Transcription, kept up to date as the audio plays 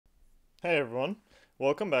Hey everyone,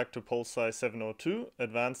 welcome back to POL 702,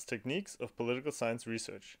 Advanced Techniques of Political Science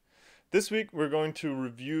Research. This week we're going to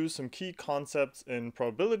review some key concepts in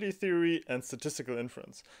probability theory and statistical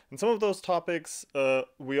inference. And some of those topics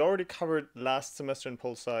we already covered last semester in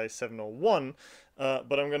POL 701,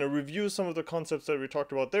 but I'm going to review some of the concepts that we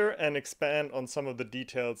talked about there and expand on some of the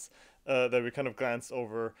details that we kind of glanced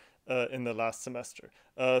over in the last semester.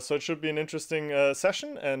 So it should be an interesting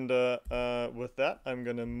session, and with that, I'm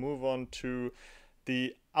going to move on to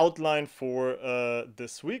the outline for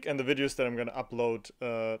this week and the videos that I'm going to upload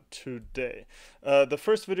today. The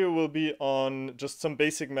first video will be on just some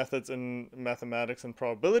basic methods in mathematics and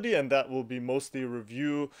probability, and that will be mostly a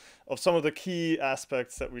review of some of the key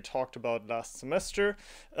aspects that we talked about last semester.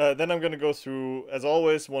 Then I'm going to go through, as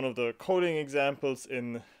always, one of the coding examples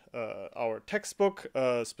in our textbook.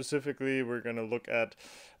 Specifically, we're going to look at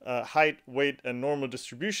height, weight, and normal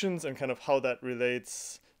distributions and kind of how that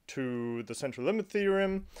relates to the central limit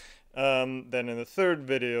theorem. Then in the third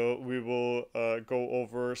video, we will go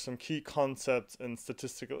over some key concepts in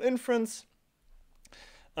statistical inference,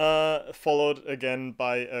 followed again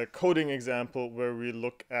by a coding example where we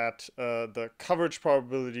look at the coverage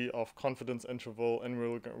probability of confidence interval, and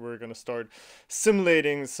we're going to start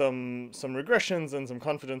simulating some regressions and some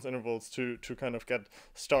confidence intervals to kind of get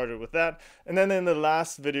started with that. And then in the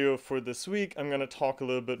last video for this week, I'm going to talk a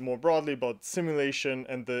little bit more broadly about simulation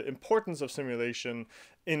and the importance of simulation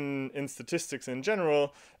in statistics in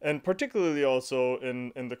general, and particularly also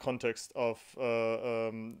in the context of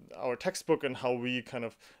our textbook and how we kind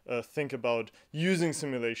of think about using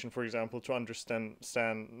simulation, for example, to understand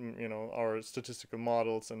our statistical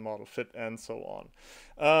models and model fit and so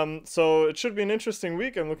on. So it should be an interesting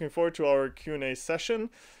week. I'm looking forward to our Q&A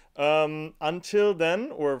session. Until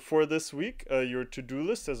then, or for this week, your to-do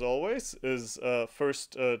list, as always, is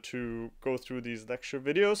first to go through these lecture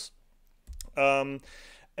videos.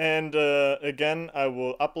 And again, I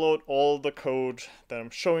will upload all the code that I'm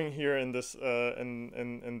showing here in this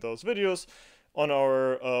in those videos on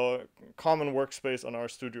our common workspace on our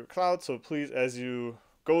Studio Cloud. So please, as you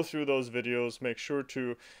go through those videos, make sure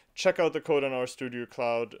to check out the code on our Studio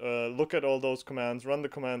Cloud, look at all those commands, run the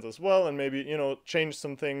commands as well, and maybe change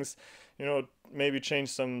some things, maybe change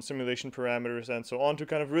some simulation parameters and so on to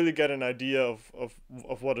kind of really get an idea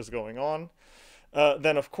of what is going on.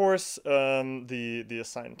 Then, of course, the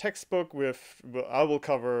assigned textbook I will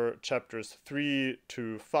cover chapters 3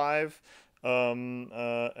 to 5.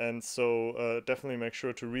 And so definitely make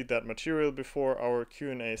sure to read that material before our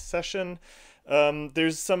Q&A session.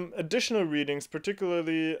 There's some additional readings,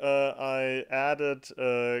 particularly I added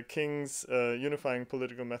King's Unifying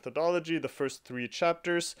Political Methodology, the first 3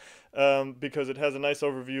 chapters, because it has a nice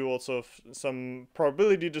overview also of some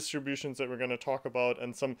probability distributions that we're going to talk about,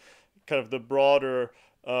 and some kind of the broader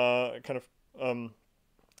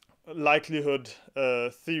likelihood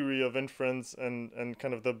theory of inference, and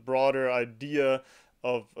kind of the broader idea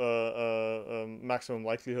of maximum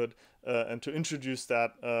likelihood, and to introduce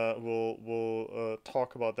that, we'll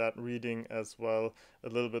talk about that reading as well a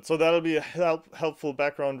little bit. So that'll be a helpful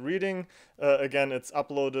background reading. Again, it's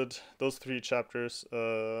uploaded, those 3 chapters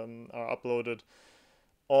are uploaded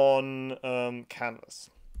on Canvas.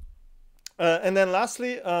 And then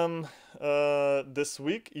lastly, this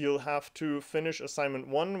week you'll have to finish assignment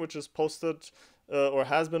 1, which is posted or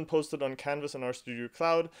has been posted on Canvas in our Studio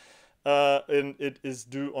Cloud. And it is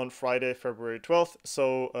due on Friday, February 12th.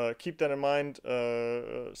 So keep that in mind.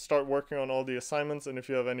 Start working on all the assignments, and if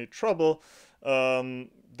you have any trouble,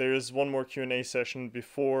 there is one more Q&A session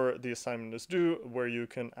before the assignment is due where you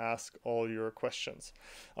can ask all your questions.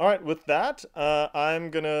 All right, with that, I'm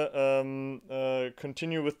gonna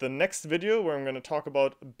continue with the next video where I'm gonna talk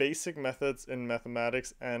about basic methods in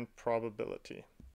mathematics and probability.